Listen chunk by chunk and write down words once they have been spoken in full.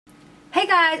Hey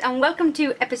guys, and welcome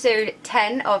to episode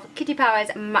 10 of Kitty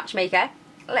Powers Matchmaker.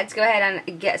 Let's go ahead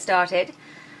and get started.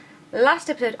 Last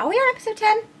episode, are we on episode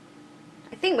 10?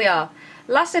 I think we are.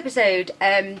 Last episode,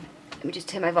 let me just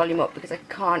turn my volume up because I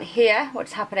can't hear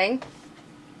what's happening.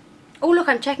 Oh look,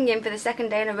 I'm checking in for the second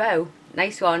day in a row.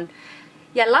 Nice one.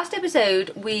 Yeah, last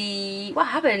episode what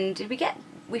happened?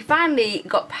 We finally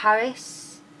got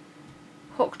Paris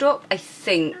hooked up, I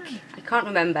think. I can't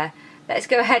remember. Let's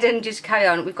go ahead and just carry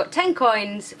on. We've got 10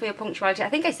 coins for your punctuality. I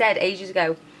think I said ages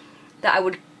ago that I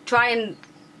would try and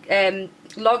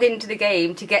log into the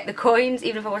game to get the coins,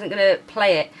 even if I wasn't going to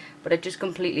play it. But I just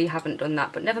completely haven't done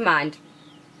that. But never mind.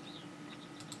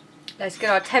 Let's get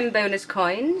our 10 bonus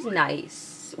coins.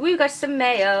 Nice. We've got some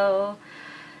mail.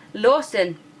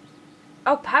 Lawson.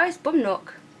 Oh, Paris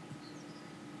Bumnook.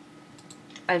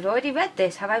 I've already read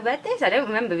this. Have I read this? I don't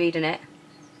remember reading it.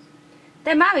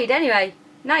 They're married anyway.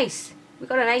 Nice. We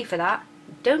got an A for that.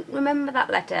 Don't remember that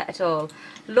letter at all.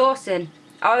 Lawson.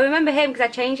 Oh, I remember him because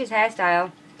I changed his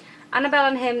hairstyle. Annabelle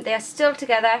and him, they are still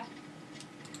together.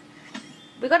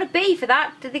 We got a B for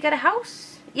that. Did they get a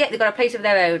house? Yeah, they got a place of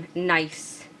their own.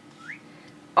 Nice.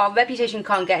 Our reputation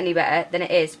can't get any better than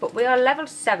it is. But we are level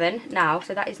 7 now,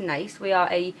 so that is nice. We are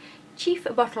a chief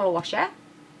bottle washer.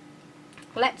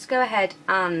 Let's go ahead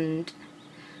and...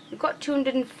 We've got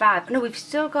 205. No, we've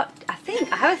still got... I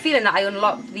have a feeling that I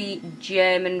unlocked the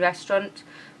German restaurant.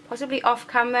 Possibly off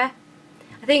camera.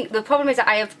 I think the problem is that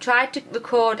I have tried to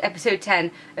record episode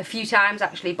 10 a few times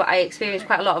actually, but I experienced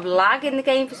quite a lot of lag in the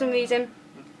game for some reason.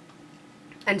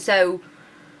 And so,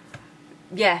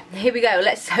 yeah, here we go.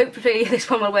 Let's hopefully this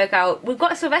one will work out. We've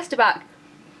got Sylvester back.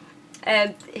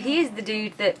 He is the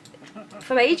dude that...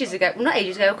 from ages ago, well not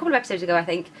ages ago, a couple of episodes ago I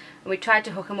think, and we tried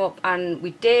to hook him up and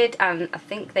we did, and I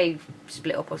think they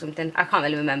split up or something, I can't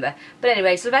really remember. But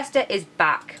anyway, Sylvester is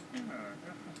back.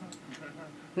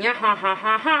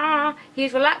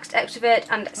 He's relaxed, extrovert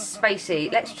and spicy.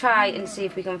 Let's try and see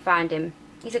if we can find him.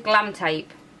 He's a glam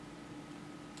type.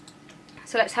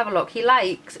 So let's have a look. He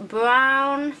likes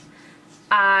brown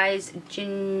eyes,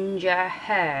 ginger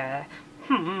hair.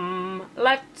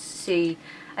 Let's see.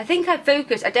 I think I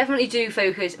definitely do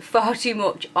focus far too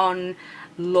much on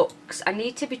looks. I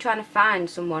need to be trying to find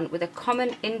someone with a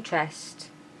common interest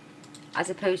as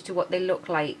opposed to what they look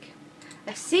like.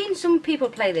 I've seen some people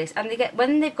play this and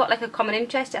when they've got like a common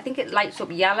interest, I think it lights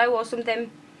up yellow or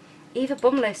something. Eva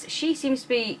Bumless, she seems to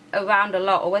be around a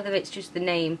lot, or whether it's just the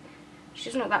name. She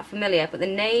doesn't look that familiar, but the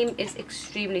name is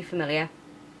extremely familiar.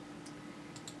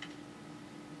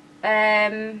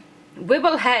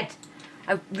 Wibblehead.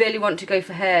 I really want to go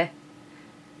for her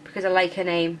because I like her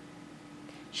name.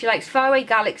 She likes faraway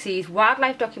galaxies,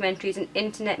 wildlife documentaries and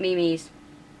internet memes.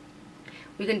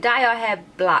 We can dye our hair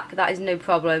black, that is no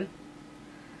problem.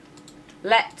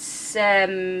 Let's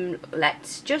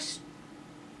just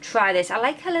try this. I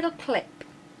like her little clip.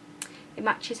 It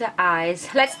matches her eyes.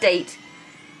 Let's date.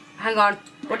 Hang on,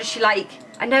 what does she like?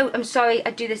 I know, I'm sorry, I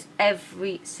do this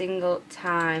every single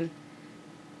time.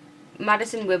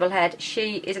 Madison Wibblehead.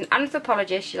 She is an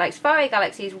anthropologist. She likes faraway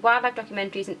galaxies, wildlife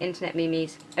documentaries and internet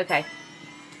memes. Okay.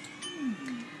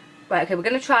 Right, okay, we're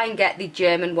going to try and get the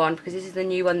German one because this is the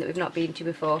new one that we've not been to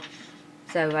before.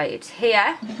 So, right, it's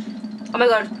here. Oh my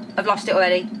god, I've lost it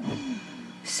already.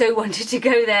 So wanted to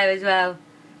go there as well.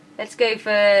 Let's go for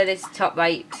this top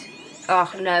right.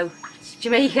 Oh, no. It's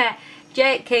Jamaica.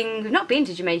 Jerk King. We've not been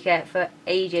to Jamaica for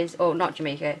ages. Or, not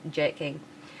Jamaica, Jerk King.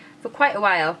 For quite a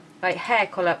while. Right, hair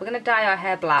colour. We're going to dye our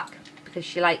hair black because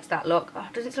she likes that look. Oh,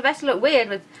 doesn't Sylvester look weird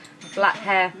with black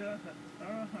hair?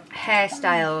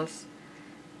 Hairstyles.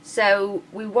 So,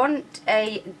 we want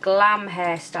a glam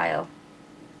hairstyle.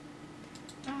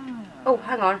 Oh,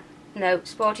 hang on. No,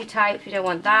 sporty types, we don't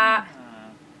want that.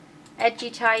 Edgy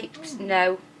types,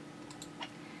 no.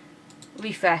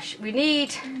 Refresh. We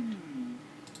need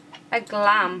a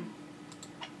glam.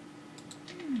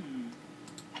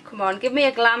 Come on, give me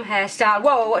a glam hairstyle.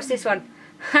 Whoa, what's this one?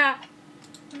 Ha!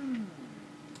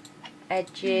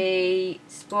 Edgy,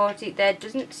 sporty. There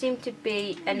doesn't seem to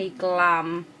be any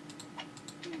glam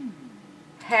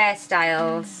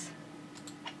hairstyles.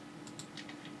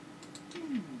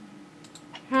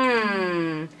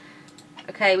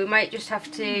 Okay, we might just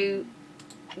have to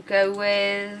go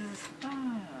with...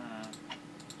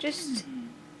 Just...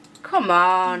 Come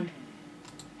on.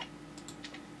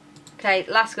 Okay,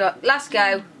 last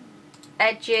go.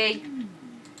 Edgy,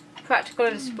 practical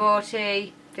and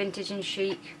sporty, vintage and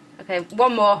chic. Okay,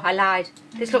 one more. I lied.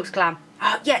 This looks glam.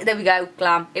 Oh, yeah, there we go.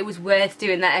 Glam. It was worth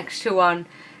doing that extra one.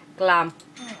 Glam.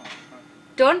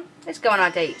 Done. Let's go on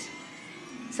our date.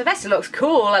 Sylvester looks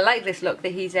cool. I like this look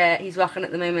that he's rocking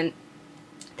at the moment.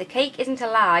 The cake isn't a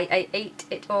lie. I ate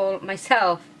it all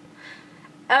myself.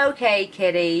 Okay,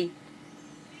 Kitty.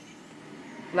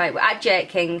 Right, we're at Jerk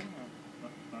King.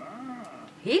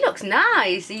 He looks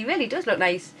nice. He really does look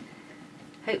nice.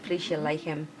 Hopefully she'll like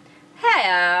him.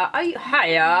 Hiya.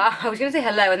 Hiya. I was going to say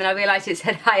hello and then I realised it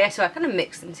said hiya, so I kind of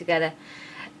mixed them together.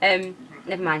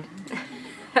 Never mind.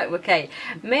 Okay.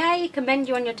 May I commend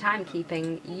you on your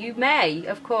timekeeping? You may,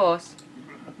 of course.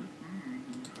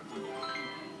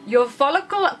 Your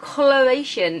follicle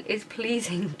coloration is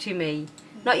pleasing to me.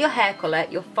 Not your hair colour,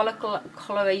 your follicle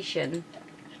coloration.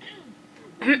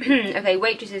 Okay,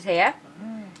 waitress is here.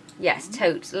 Yes,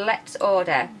 totes. Let's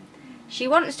order. She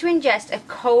wants to ingest a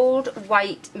cold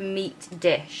white meat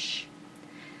dish.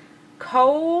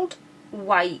 Cold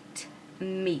white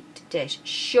meat dish.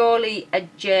 Surely a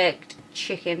jerked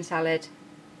chicken salad.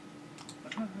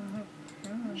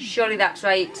 Surely that's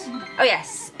right. Oh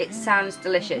yes, it sounds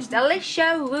delicious.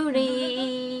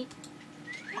 Delicious-roony.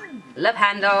 Love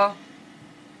handle.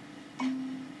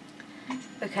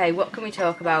 Okay, what can we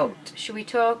talk about? Should we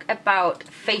talk about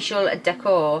facial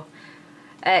decor?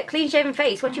 Clean shaven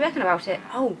face, what do you reckon about it?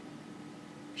 Oh,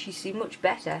 she seemed much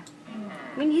better.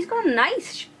 I mean, he's got a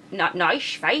nice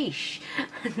face.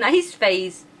 Nice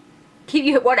face. Keep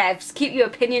your whatevs, keep your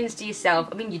opinions to yourself.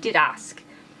 I mean, you did ask.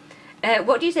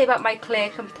 What do you say about my clear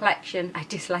complexion? I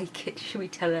dislike it. Should we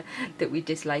tell her that we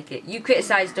dislike it? You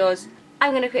criticised us,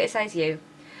 I'm going to criticise you.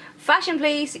 Fashion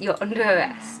please, you're under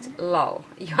arrest. Lol.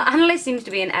 Your analyst seems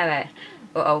to be in error.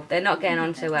 Uh-oh, they're not getting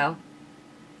on so well.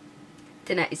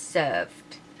 Dinner is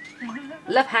served.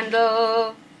 Love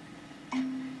handle.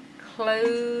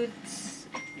 Clothes.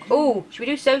 Oh, should we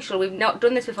do social? We've not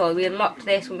done this before. We unlocked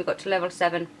this when we got to level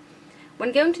 7.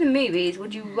 When going to the movies,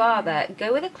 would you rather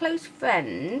go with a close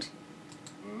friend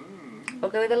or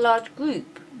go with a large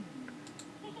group?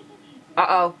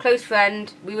 Uh-oh, close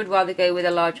friend. We would rather go with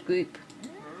a large group.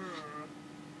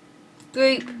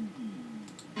 Group.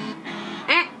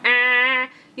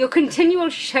 Your continual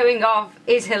showing off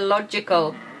is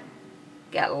illogical.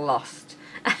 Get lost.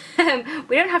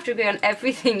 We don't have to agree on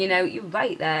everything, you know. You're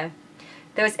right there.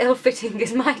 They're as ill-fitting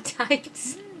as my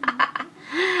tights.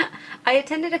 I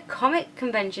attended a comic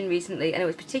convention recently and it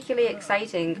was particularly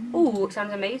exciting. Ooh, it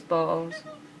sounds amazeballs.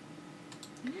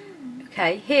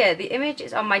 Okay, here, the image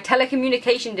is on my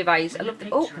telecommunication device. I love the...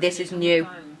 Oh, this is new.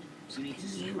 You need to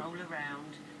scroll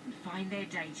around and find their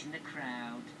date in the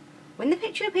crowd. When the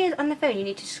picture appears on the phone, you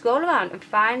need to scroll around and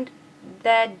find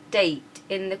their date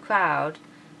in the crowd.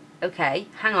 Okay,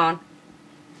 hang on.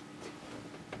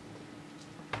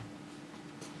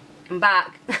 I'm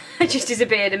back. I just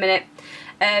disappeared a minute.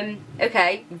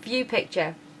 Okay, view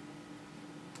picture.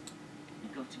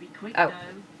 You've got to be quick Oh.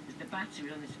 though, because the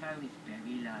battery on this phone is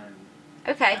very low.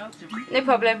 Okay, no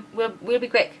problem. We'll be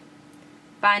quick.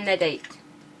 Find their date.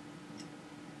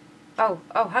 Oh,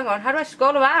 hang on. How do I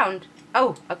scroll around?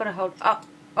 Oh, I've got to hold up.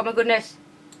 Oh my goodness.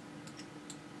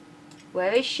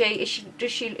 Where is she? Is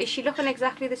she looking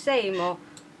exactly the same or?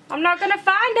 I'm not gonna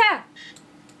find her.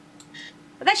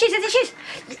 Oh, there she is. There she is.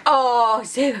 Oh,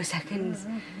 0 seconds.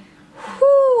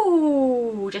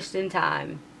 Whoo! Just in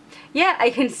time. Yeah, I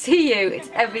can see you. It's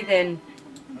everything.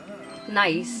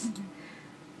 Nice.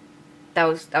 That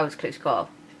was close call.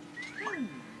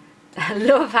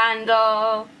 Love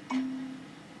handle.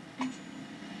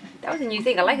 That was a new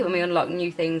thing. I like it when we unlock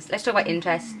new things. Let's talk about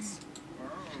interests.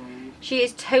 She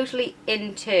is totally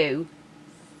into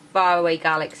faraway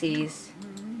galaxies.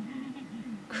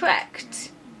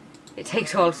 Correct. It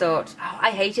takes all sorts. Oh, I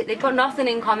hate it. They've got nothing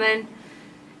in common.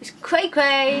 It's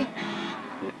cray-cray.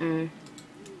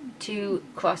 2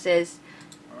 crosses.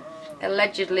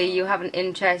 Allegedly, you have an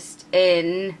interest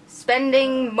in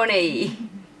spending money.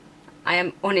 I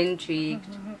am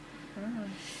unintrigued.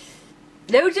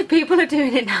 Loads of people are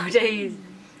doing it nowadays.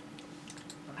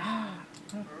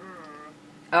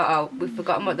 Uh-oh, we've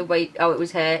forgotten what the weight... Oh, it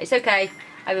was her. It's okay.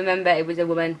 I remember it was a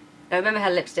woman. I remember her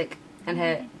lipstick and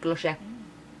her blusher.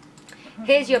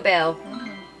 Here's your bill.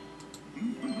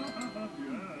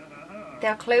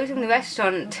 They're closing the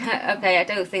restaurant. Okay, I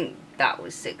don't think that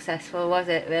was successful, was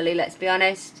it, really? Let's be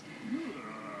honest.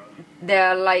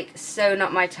 They're, like, so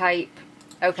not my type.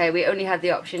 Okay, we only had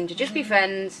the option to just be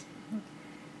friends.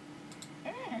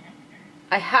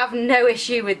 I have no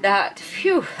issue with that.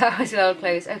 Phew, that was well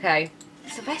close. Okay.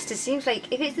 Sylvester seems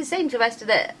like, if it's the same Sylvester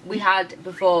that we had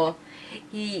before,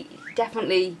 he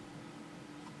definitely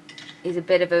is a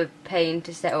bit of a pain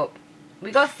to set up.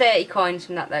 We got 30 coins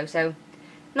from that though, so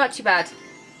not too bad.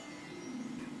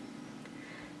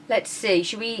 Let's see,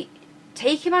 should we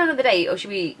take him on another date or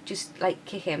should we just like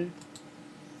kick him?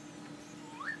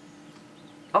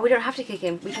 Oh, we don't have to kick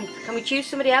him. Can we choose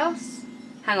somebody else?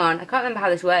 Hang on, I can't remember how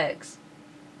this works.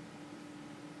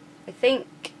 I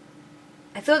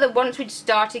thought that once we'd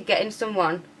started getting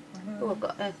someone... Oh, I've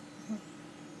got a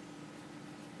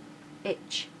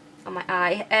itch on my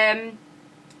eye.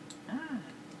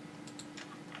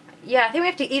 Yeah, I think we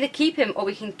have to either keep him or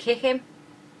we can kick him.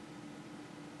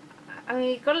 I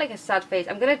mean, he's got like a sad face.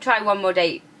 I'm going to try one more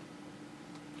date.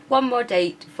 One more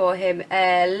date for him.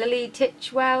 Lily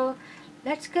Titchwell.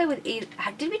 Let's go with Eva.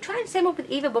 Did we try and set him up with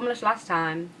Eva Bumless last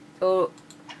time? Or...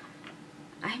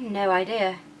 I have no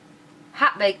idea.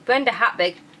 Hatbig. Brenda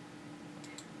Hatbig.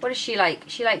 What does she like?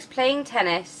 She likes playing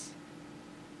tennis,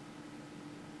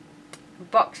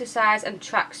 boxercise and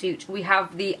tracksuit. We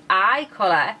have the eye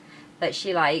colour that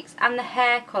she likes and the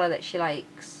hair colour that she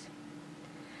likes.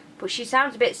 But she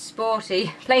sounds a bit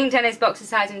sporty. Playing tennis,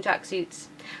 boxercise and tracksuits.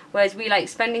 Whereas we like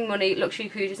spending money, luxury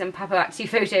cruises and paparazzi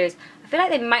photos. I feel like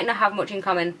they might not have much in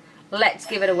common. Let's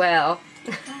give it a whirl.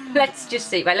 Let's just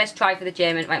see. Right, let's try for the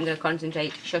German. Right, I'm going to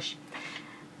concentrate. Shush.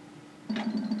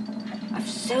 I've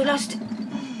so lost...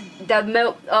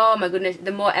 Oh my goodness,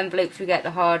 the more envelopes we get,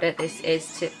 the harder this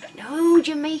is to... No,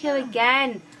 Jamaica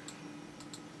again.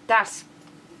 It's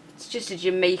just a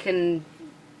Jamaican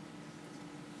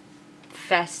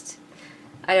fest.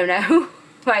 I don't know.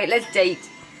 Right, let's date.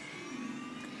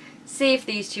 See if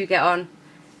these two get on.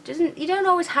 You don't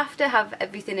always have to have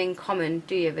everything in common,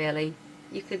 do you really?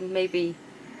 You can maybe...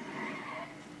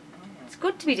 It's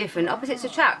good to be different. Opposites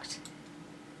attract.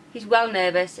 He's well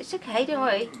nervous. It's okay, don't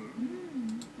worry.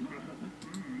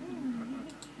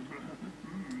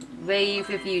 Rave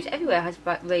reviews. Everywhere has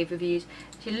rave reviews.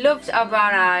 She loves our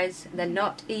brown eyes. They're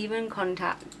not even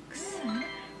contacts.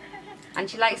 And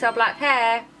she likes our black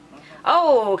hair.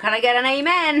 Oh, can I get an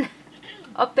amen?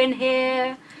 Up in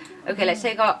here. Okay, let's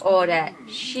take our order.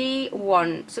 She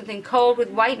wants something cold with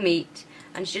white meat.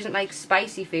 And she doesn't like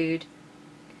spicy food.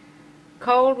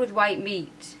 Cold with white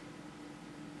meat.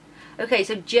 Okay,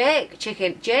 so jerk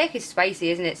chicken. Jerk is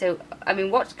spicy, isn't it? So, I mean,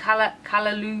 what's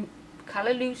callaloo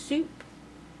soup?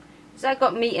 Has that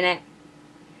got meat in it?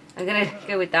 I'm gonna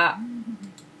go with that.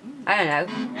 I don't know.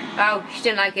 Oh, she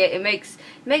didn't like it. It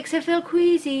makes her feel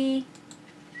queasy.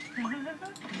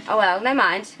 Oh well, never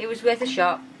mind. It was worth a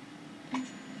shot.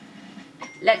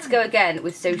 Let's go again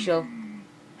with social.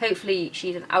 Hopefully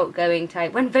she's an outgoing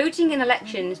type. When voting in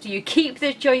elections, do you keep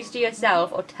the choice to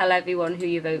yourself or tell everyone who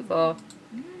you vote for?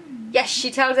 Yes, she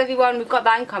tells everyone. We've got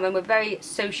that in common. We're very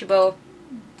sociable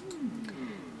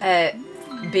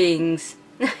beings.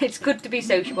 It's good to be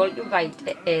sociable. You're right,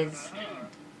 it is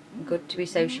good to be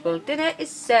sociable. Dinner is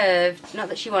served. Not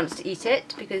that she wants to eat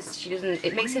it, because she doesn't.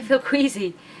 It makes her feel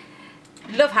queasy.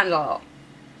 Love handle.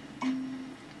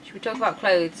 Should we talk about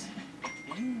clothes?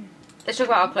 Let's talk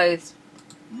about our clothes.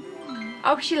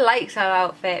 Oh, she likes our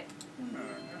outfit.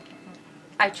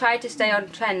 I've tried to stay on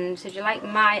trend. So do you like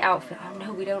my outfit? Oh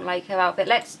no, we don't like her outfit.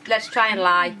 Let's try and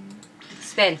lie.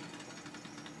 Spin.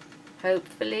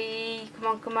 Hopefully. Come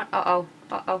on, come on. Uh-oh.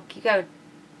 Uh-oh. Keep going.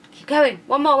 Keep going.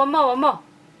 One more, one more, one more.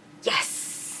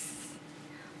 Yes!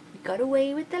 We got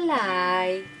away with the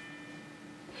lie.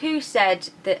 Who said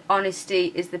that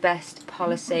honesty is the best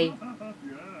policy?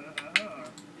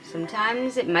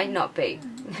 Sometimes it might not be.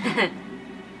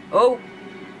 Oh.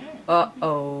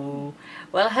 Uh-oh.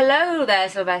 Well, hello there,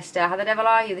 Sylvester. How the devil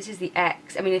are you? This is the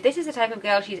ex. I mean, if this is the type of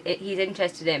girl he's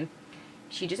interested in,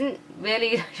 she doesn't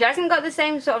really... She hasn't got the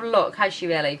same sort of look, has she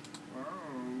really?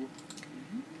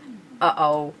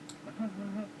 Uh-oh.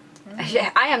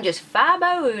 I am just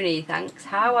faboony, thanks.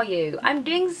 How are you? I'm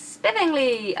doing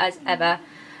spiffingly, as ever.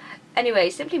 Anyway,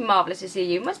 simply marvellous to see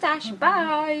you. Mustache,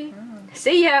 bye.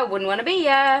 See ya, wouldn't want to be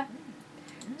ya.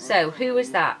 So, who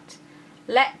was that?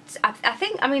 I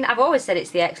think, I mean, I've always said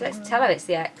it's the ex. Let's tell her it's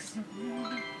the ex.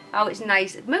 Oh, it's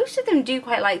nice. Most of them do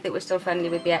quite like that we're still friendly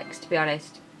with the ex, to be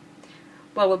honest.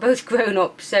 Well, we're both grown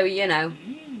up, so, you know.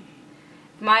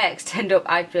 If my ex turned up,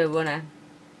 I'd go runner.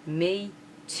 Me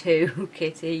too,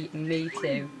 Kitty. Me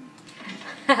too.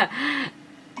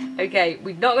 Okay,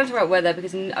 we're not going to talk about weather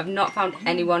because I've not found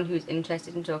anyone who's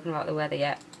interested in talking about the weather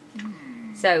yet.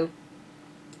 So,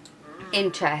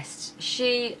 interest.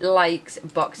 She likes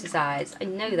boxercise. I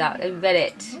know that. I read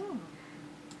it.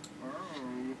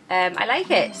 I like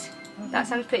it. That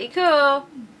sounds pretty cool.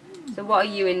 So what are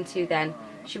you into then?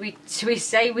 Should we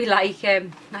say we like I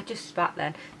just spat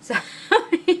then. So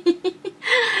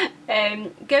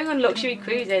going on luxury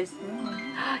cruises.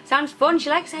 Sounds fun. She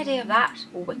likes the idea of that.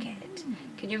 Wicked.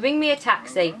 Can you ring me a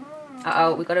taxi?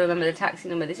 Uh-oh, we've got to remember the taxi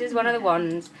number. This is one of the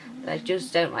ones that I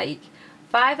just don't like.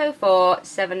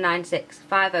 504-796.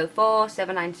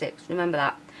 504-796. Remember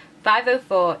that.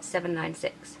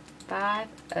 504-796.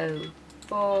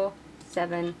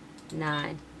 504-796.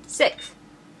 9, 6.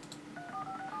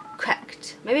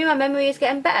 Correct. Maybe my memory is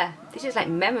getting better. This is like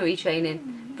memory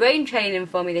training. Brain training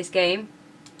for me, this game.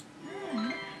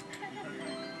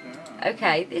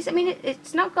 Okay, this, I mean,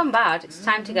 it's not gone bad. It's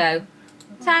time to go.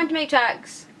 Time to make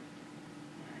tracks.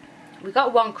 We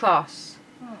got 1 cross.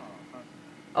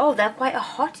 Oh, they're quite a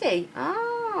hottie.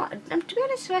 Oh, to be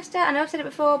honest, Lester, I know I've said it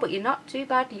before, but you're not too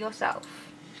bad yourself.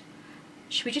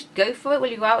 Should we just go for it? Will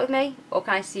you go out with me? Or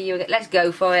can I see you again? Let's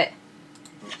go for it.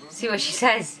 See what she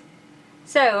says.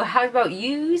 So, how about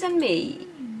yous and me?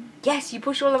 Yes, you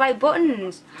push all the right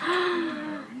buttons.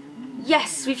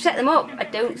 Yes, we've set them up. I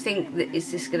don't think that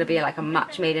it's just going to be like a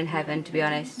match made in heaven, to be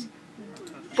honest.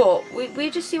 But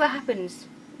we'll just see what happens.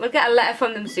 We'll get a letter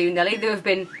from them soon. They'll either have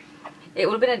been, it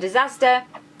will have been a disaster,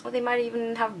 or they might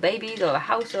even have babies or a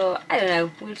house, or I don't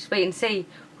know. We'll just wait and see.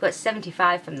 We've got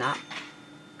 75 from that.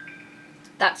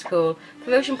 That's cool.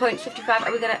 Promotion points 55.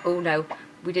 Are we gonna? Oh no,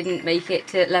 we didn't make it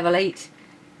to level 8.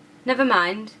 Never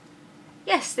mind.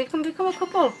 Yes, they've become a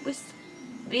couple. We've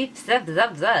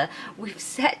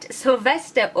set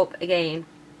Sylvester up again.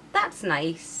 That's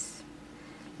nice.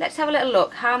 Let's have a little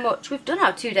look how much we've done.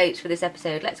 Our 2 dates for this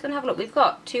episode. Let's go and have a look. We've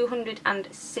got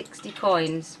 260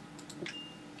 coins.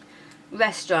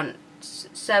 Restaurants.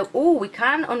 So, oh, we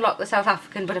can unlock the South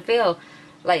African, but I feel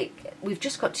like we've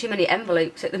just got too many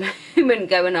envelopes at the moment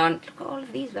going on. Look at all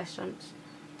of these restaurants.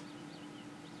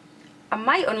 I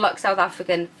might unlock South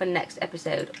African for next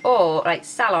episode. Or, like,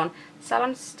 salon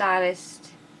stylist.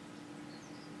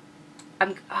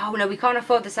 Oh no, we can't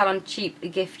afford the salon cheap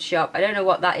gift shop. I don't know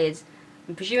what that is.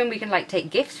 I'm presuming we can, like,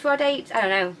 take gifts for our dates. I don't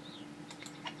know.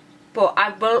 But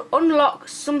I will unlock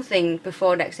something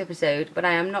before next episode, but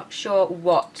I am not sure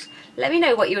what. Let me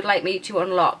know what you would like me to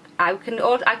unlock. I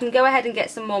can go ahead and get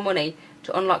some more money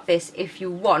to unlock this if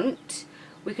you want.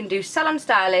 We can do salon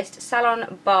stylist,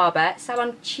 salon barber,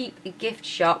 salon cheap gift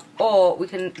shop, or we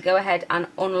can go ahead and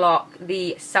unlock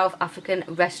the South African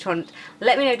restaurant.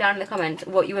 Let me know down in the comments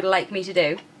what you would like me to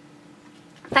do.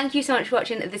 Thank you so much for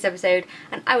watching this episode,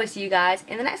 and I will see you guys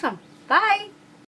in the next one. Bye!